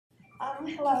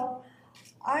Hello.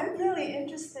 I'm really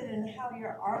interested in how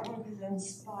your artwork is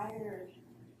inspired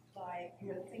by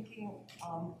your thinking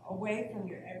away from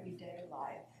your everyday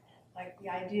life. Like the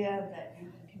idea that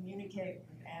you can communicate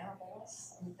with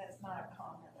animals. I mean, that's not a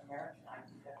common American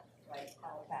idea, right?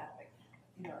 Telepathic,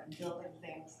 and building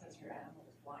things because your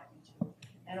animals want you to.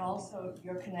 And also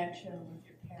your connection with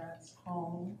your parents'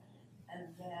 home. And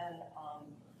then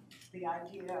the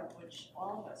idea which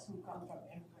all of us who come from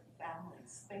immigrant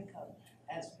families think of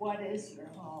as what is your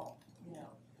home?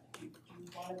 Do you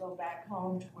want to go back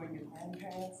home to where your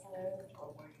grandparents lived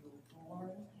or where you were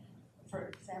born? For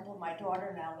example, my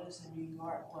daughter now lives in New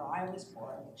York, where I was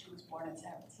born. She was born in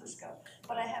San Francisco.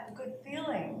 But I have a good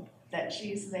feeling that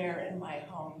she's there in my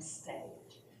home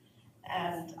state.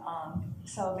 And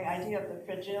so the idea of the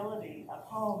fragility of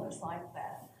home is like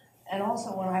that. And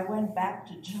also, when I went back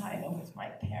to China with my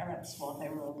parents while they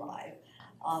were alive,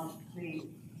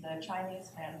 the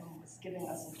Chinese man who was giving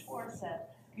us a tour said,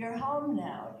 "You're home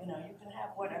now. You can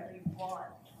have whatever you want."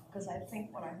 Because I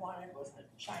think what I wanted was the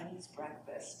Chinese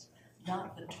breakfast,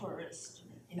 not the tourist,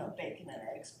 bacon and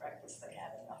eggs breakfast they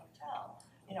had in the hotel.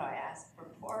 I asked for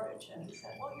porridge, and he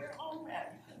said, "Well, you're home now.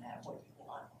 You can have what you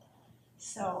want."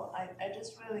 So I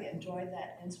just really enjoyed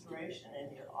that inspiration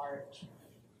in your art,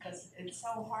 because it's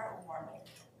so heartwarming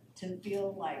to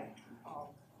feel like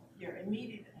your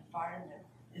immediate environment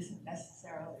isn't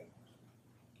necessarily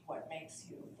what makes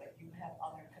you, but you have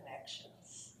other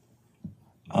connections.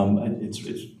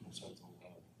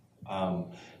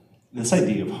 This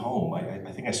idea of home,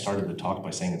 I think I started the talk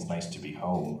by saying it's nice to be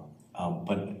home,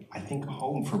 but I think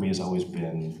home for me has always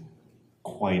been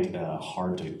quite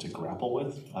hard to grapple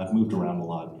with. I've moved around a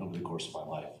lot over the course of my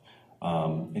life.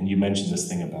 And you mentioned this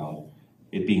thing about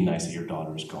it being nice that your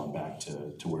daughter has gone back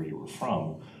to where you were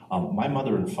from. My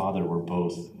mother and father were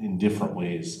both, in different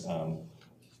ways,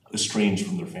 estranged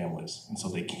from their families. And so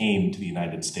they came to the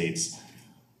United States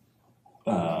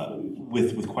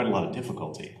with quite a lot of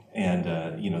difficulty. And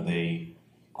they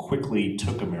quickly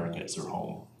took America as their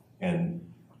home.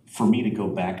 And for me to go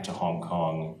back to Hong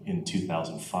Kong in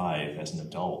 2005 as an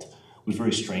adult was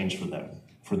very strange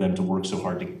for them to work so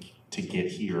hard to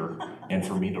get here and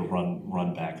for me to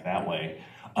run back that way.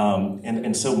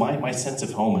 And so my sense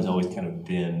of home has always kind of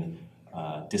been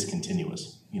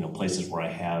discontinuous. Places where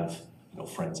I have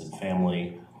friends and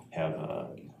family,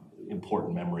 have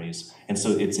important memories, and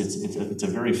so it's a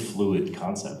very fluid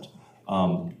concept.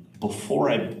 Before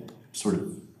I sort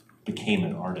of became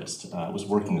an artist, I was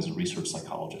working as a research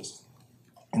psychologist,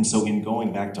 and so in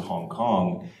going back to Hong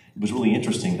Kong, it was really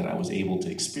interesting that I was able to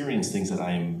experience things that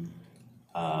I'm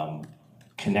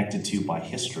connected to by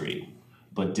history,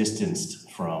 but distanced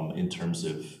from in terms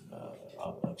of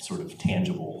a sort of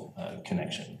tangible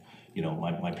connection.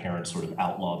 My parents sort of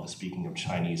outlawed the speaking of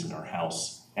Chinese in our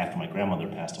house after my grandmother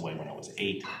passed away when I was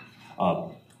 8,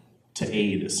 to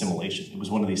aid assimilation. It was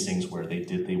one of these things where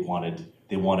they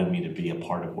wanted me to be a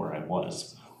part of where I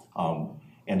was.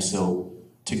 And so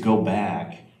to go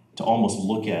back, to almost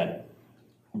look at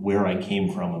where I came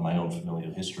from and my own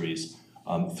familial histories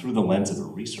through the lens of a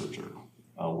researcher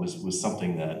was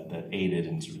something that aided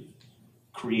and sort of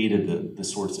created the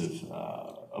sorts of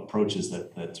approaches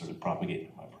that sort of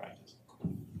propagated my practice.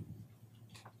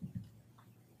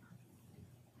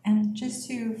 And just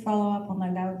to follow up on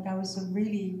that was a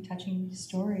really touching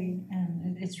story,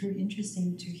 and it's really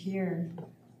interesting to hear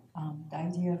the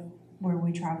idea of where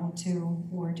we travel to,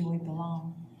 where do we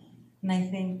belong. And I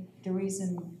think the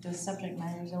reason the subject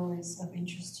matter is always of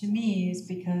interest to me is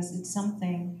because it's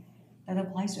something that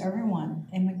applies to everyone,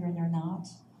 immigrant or not.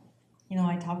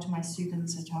 I talk to my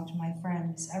students, I talk to my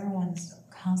friends, everyone's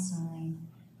constantly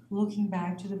looking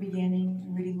back to the beginning,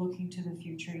 really looking to the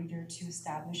future, either to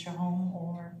establish a home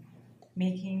or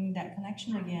making that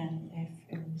connection again if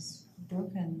it was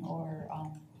broken or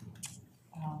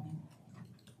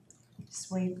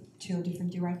swayed to a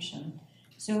different direction.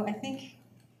 So I think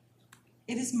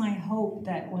it is my hope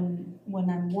that when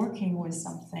I'm working with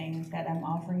something, that I'm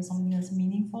offering something that's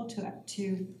meaningful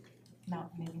to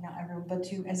maybe not everyone, but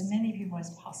to as many people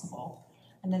as possible.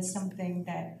 And that's something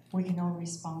that we can all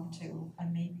respond to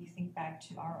and maybe think back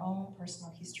to our own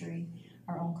personal history,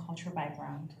 our own cultural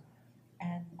background.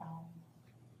 And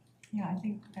I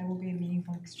think that will be a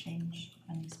meaningful exchange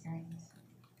and experience.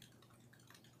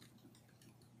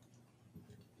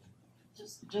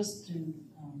 Just to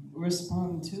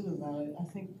respond to that, I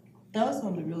think that was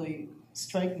one of the really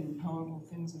striking, powerful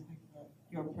things I think about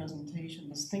your presentation,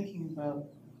 was thinking about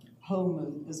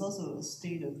home is also a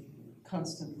state of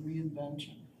constant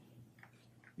reinvention.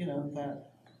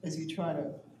 That as you try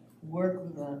to work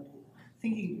with that,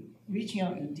 reaching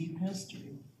out in deep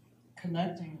history,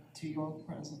 connecting to your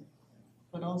present,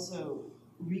 but also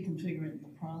reconfiguring the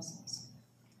process.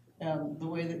 And the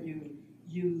way that you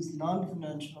use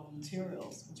non-conventional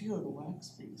materials, particularly the wax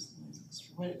piece, is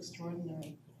quite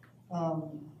extraordinary. I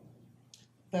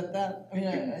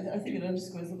think it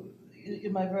underscores,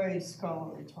 in my very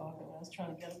scholarly talk, I was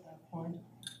trying to get at that point,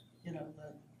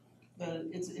 that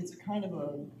it's a kind of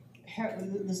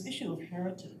this issue of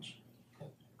heritage,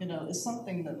 is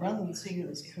something that rather than seeing it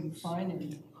as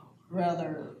confining,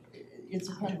 rather it's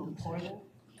a kind of a portal.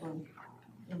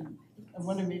 I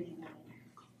wonder maybe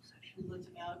you'd like to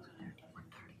add to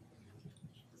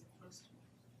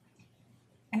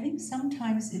I think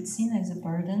sometimes it's seen as a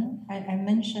burden. I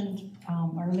mentioned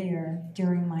earlier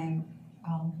during my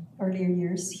earlier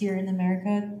years here in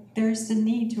America, there's the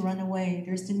need to run away.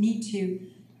 There's the need to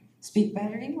speak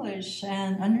better English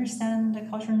and understand the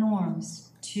cultural norms,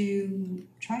 to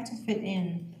try to fit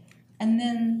in. And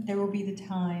then there will be the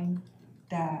time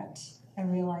that I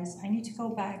realize I need to go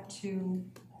back to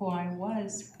who I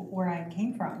was, where I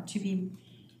came from, to be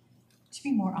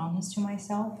more honest to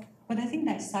myself. But I think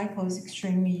that cycle is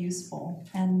extremely useful.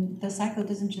 And the cycle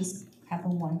doesn't just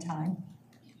happen one time.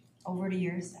 Over the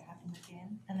years, that happens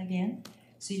again and again.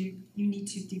 So you need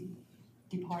to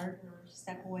depart or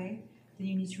step away. Then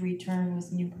you need to return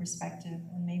with new perspective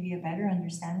and maybe a better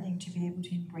understanding to be able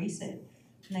to embrace it.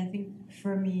 And I think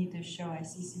for me, the show at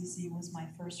CCC was my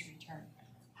first return.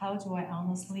 How do I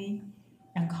honestly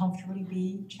and comfortably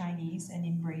be Chinese and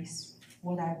embrace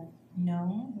what I've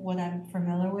known, what I'm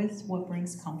familiar with, what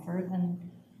brings comfort, and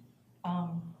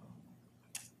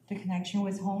the connection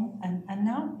with home, and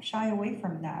not shy away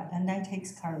from that. And that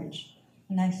takes courage.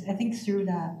 And I think through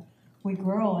that, we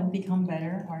grow and become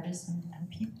better artists and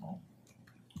people.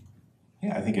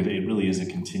 Yeah, I think it really is a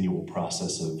continual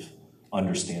process of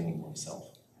understanding oneself.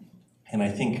 And I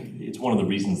think it's one of the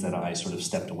reasons that I sort of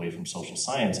stepped away from social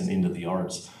science and into the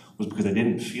arts was because I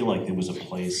didn't feel like there was a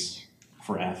place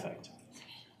for affect.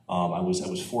 I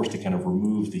was forced to kind of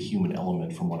remove the human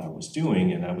element from what I was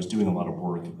doing, and I was doing a lot of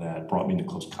work that brought me into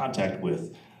close contact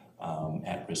with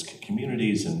at-risk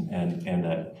communities, and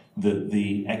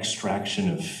the extraction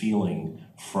of feeling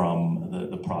from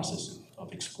the process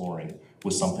of exploring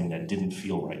was something that didn't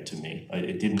feel right to me.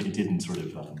 It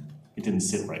didn't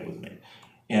sit right with me.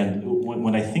 And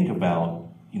when I think about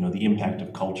the impact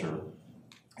of culture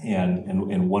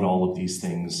and what all of these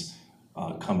things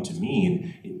come to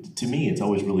mean, to me it's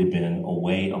always really been a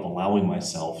way of allowing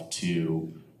myself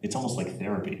to, it's almost like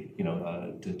therapy,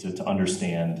 to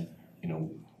understand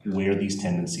where these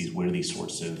tendencies, where these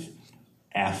sorts of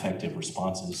affective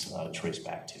responses trace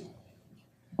back to.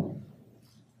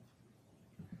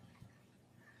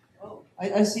 Oh,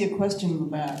 I see a question in the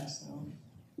back, so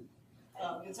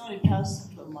it's already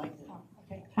past the mic.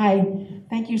 Okay. Hi,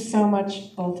 thank you so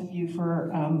much, both of you,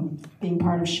 for being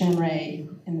part of XianRui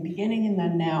in the beginning and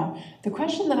then now. The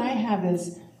question that I have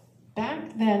is,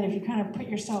 back then, if you kind of put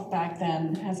yourself back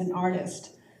then as an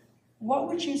artist, what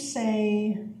would you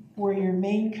say were your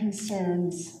main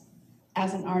concerns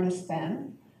as an artist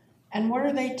then? And what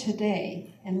are they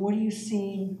today? And what do you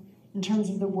see in terms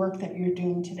of the work that you're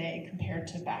doing today compared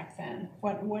to back then?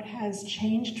 What has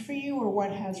changed for you, or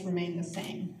what has remained the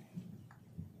same?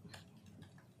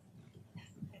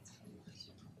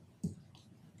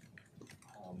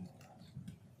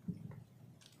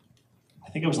 I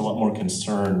think I was a lot more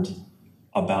concerned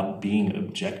about being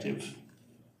objective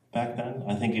back then.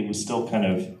 I think it was still kind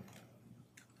of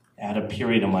at a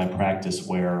period in my practice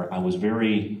where I was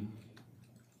very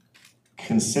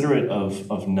considerate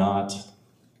of not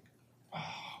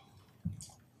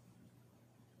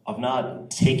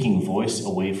taking voice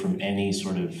away from any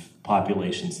sort of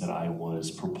populations that I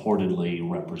was purportedly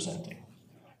representing.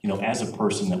 As a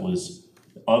person that was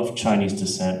of Chinese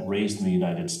descent, raised in the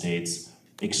United States,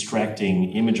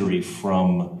 extracting imagery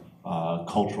from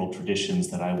cultural traditions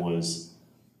that I was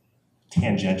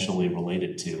tangentially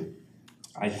related to,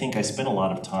 I think I spent a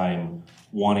lot of time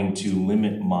wanting to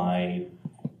limit my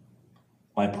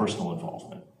personal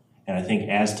involvement. And I think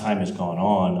as time has gone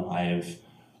on, I've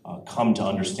come to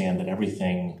understand that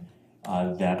everything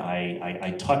that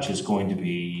I touch is going to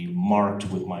be marked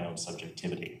with my own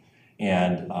subjectivity.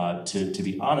 And to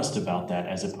be honest about that,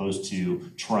 as opposed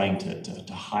to trying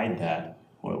to hide that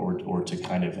or to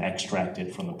kind of extract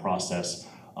it from the process,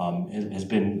 has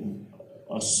been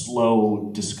a slow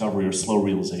discovery or slow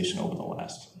realization over the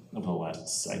last,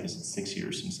 I guess it's 6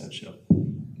 years since that show.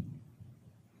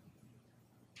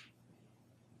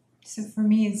 So for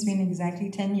me, it's been exactly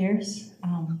 10 years.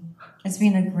 It's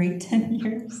been a great 10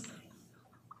 years.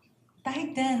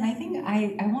 back then, I think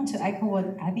I want to echo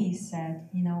what Abby said.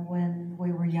 You know, when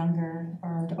we were younger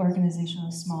or the organization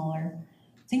was smaller,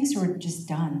 things were just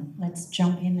done. Let's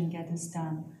jump in and get this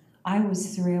done. I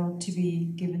was thrilled to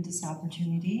be given this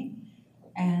opportunity,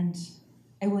 and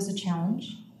it was a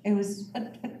challenge. It was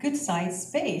a good sized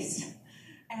space.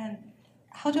 And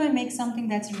how do I make something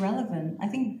that's relevant? I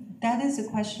think that is a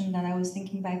question that I was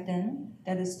thinking back then.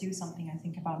 That is still something I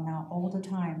think about now all the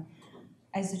time.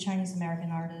 As a Chinese American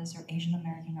artist or Asian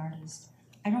American artist,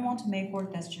 I don't want to make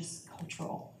work that's just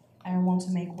cultural. I don't want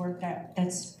to make work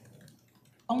that's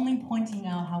only pointing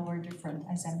out how we're different,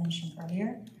 as I mentioned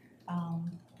earlier.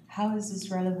 How is this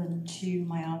relevant to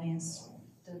my audience,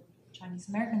 the Chinese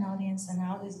American audience, and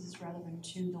how is this relevant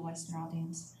to the Western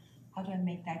audience? How do I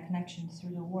make that connection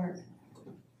through the work?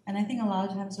 And I think a lot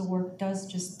of times the work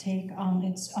does just take on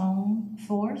its own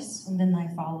force, and then I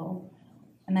follow.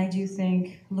 And I do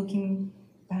think, looking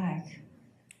back,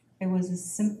 it was a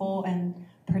simple and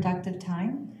productive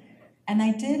time. And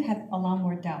I did have a lot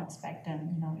more doubts back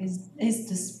then. You know, is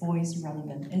this voice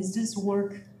relevant? Is this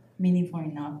work meaningful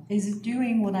enough? Is it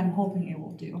doing what I'm hoping it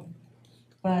will do?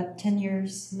 But 10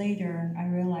 years later, I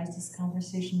realized this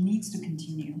conversation needs to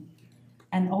continue.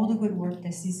 And all the good work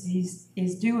that CC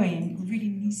is doing really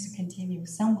needs to continue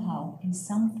somehow, in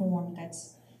some form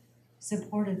that's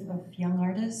supportive of young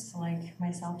artists like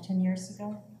myself 10 years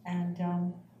ago. And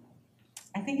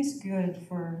I think it's good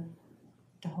for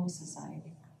the whole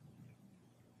society.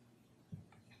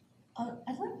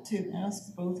 I'd like to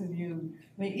ask both of you,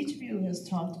 I mean, each of you has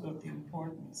talked about the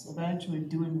importance of actually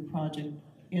doing the project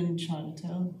in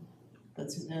Chinatown.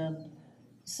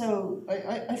 So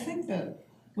I think that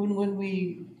when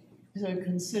we sort of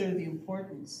consider the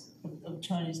importance of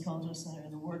Chinese Cultural Center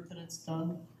and the work that it's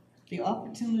done, the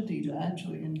opportunity to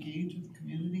actually engage with the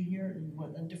community here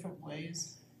in different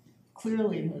ways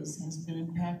clearly has been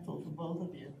impactful for both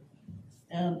of you.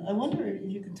 And I wonder if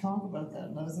you could talk about that,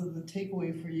 and as the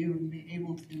takeaway for you in being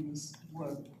able to do this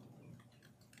work.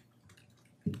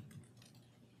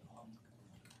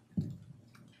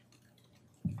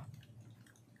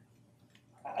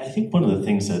 I think one of the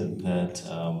things that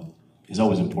is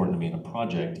always important to me in a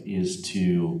project is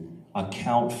to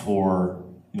account for,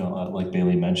 like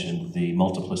Beili mentioned, the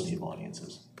multiplicity of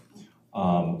audiences.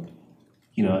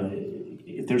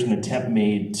 If there's an attempt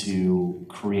made to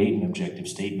create an objective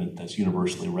statement that's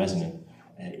universally resonant,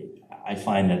 I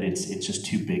find that it's just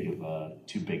too big of a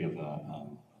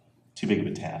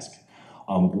task.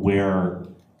 Where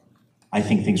I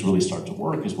think things really start to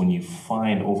work is when you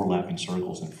find overlapping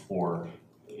circles and for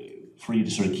you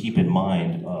to sort of keep in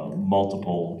mind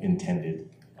multiple intended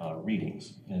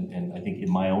readings. And I think in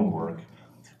my own work,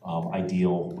 I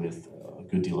deal with a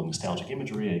good deal of nostalgic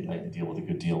imagery. I deal with a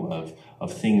good deal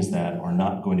of things that are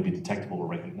not going to be detectable or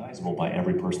recognizable by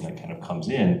every person that kind of comes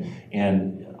in.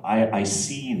 And I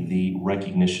see the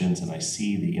recognitions and I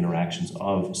see the interactions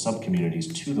of sub-communities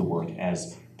to the work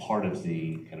as part of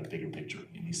the kind of bigger picture.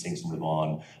 And these things live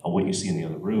on. What you see in the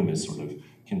other room is sort of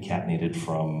concatenated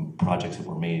from projects that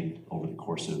were made over the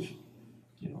course of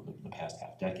the past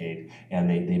half decade, and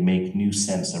they make new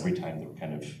sense every time they're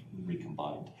kind of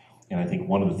recombined. And I think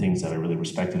one of the things that I really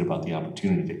respected about the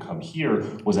opportunity to come here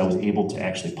was I was able to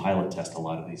actually pilot test a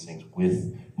lot of these things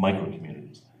with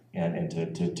micro-communities and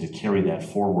to carry that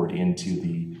forward into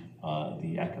the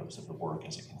echoes of the work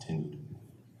as it continued.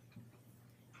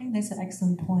 I think that's an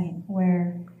excellent point,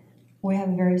 where we have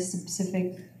a very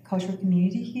specific cultural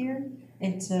community here.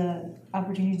 It's an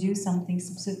opportunity to do something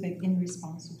specific in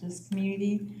response to this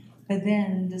community, but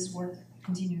then this work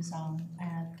continues on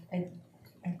and it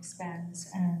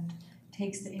expands and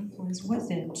takes the influence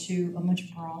with it to a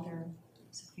much broader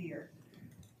sphere.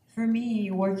 For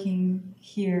me, working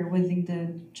here within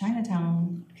the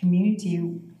Chinatown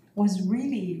community was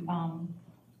really,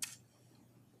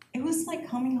 it was like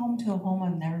coming home to a home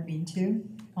I've never been to.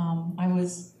 I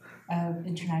was an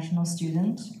international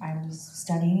student. I was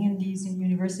studying in these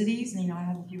universities, and I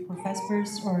have a few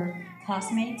professors or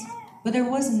classmates, but there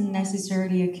wasn't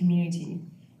necessarily a community.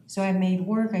 So I made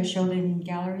work, I showed it in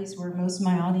galleries where most of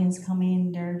my audience come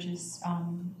in, they're just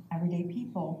everyday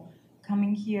people.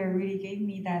 Coming here really gave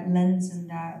me that lens and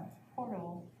that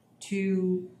portal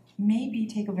to maybe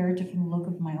take a very different look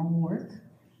of my own work.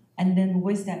 And then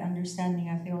with that understanding,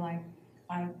 I feel like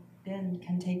I then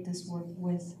can take this work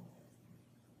with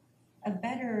a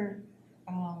better,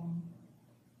 how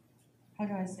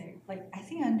do I say, I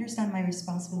think I understand my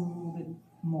responsibility a little bit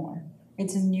more.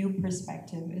 It's a new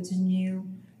perspective, it's a new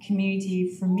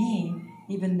community for me,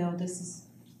 even though this is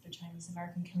the Chinese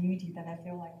American community that I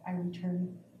feel like I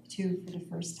returned to for the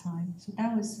first time. So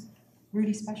that was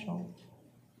really special.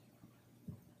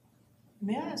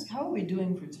 may I ask, how are we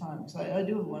doing for time? So I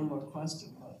do have one more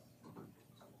question, but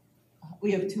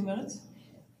we have 2 minutes?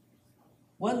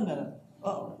 1 minute.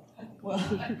 Oh, well.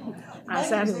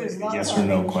 Yes or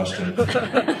no question. In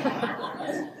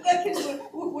that case,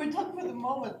 we're done for the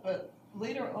moment, but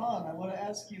later on, I want to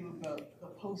ask you about the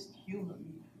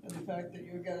post-human and the fact that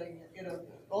you're getting,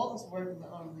 all this work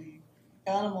on the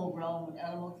animal realm and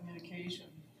animal communication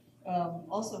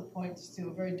also points to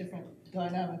a very different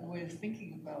dynamic way of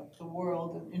thinking about the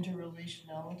world and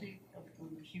interrelationality of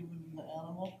the human and the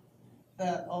animal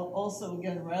that also,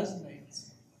 again, resonates,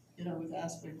 with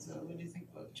aspects of when you think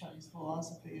about Chinese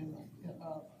philosophy and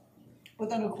but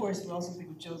then, of course, we also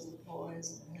think of Joseph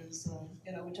Beuys and his,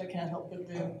 which I can't help but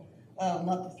do,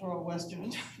 not to throw a Western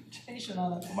interpretation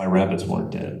on it. My rabbits weren't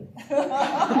dead. But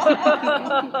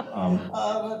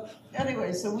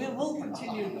anyway, so we'll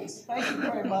continue this. Thank you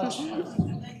very much.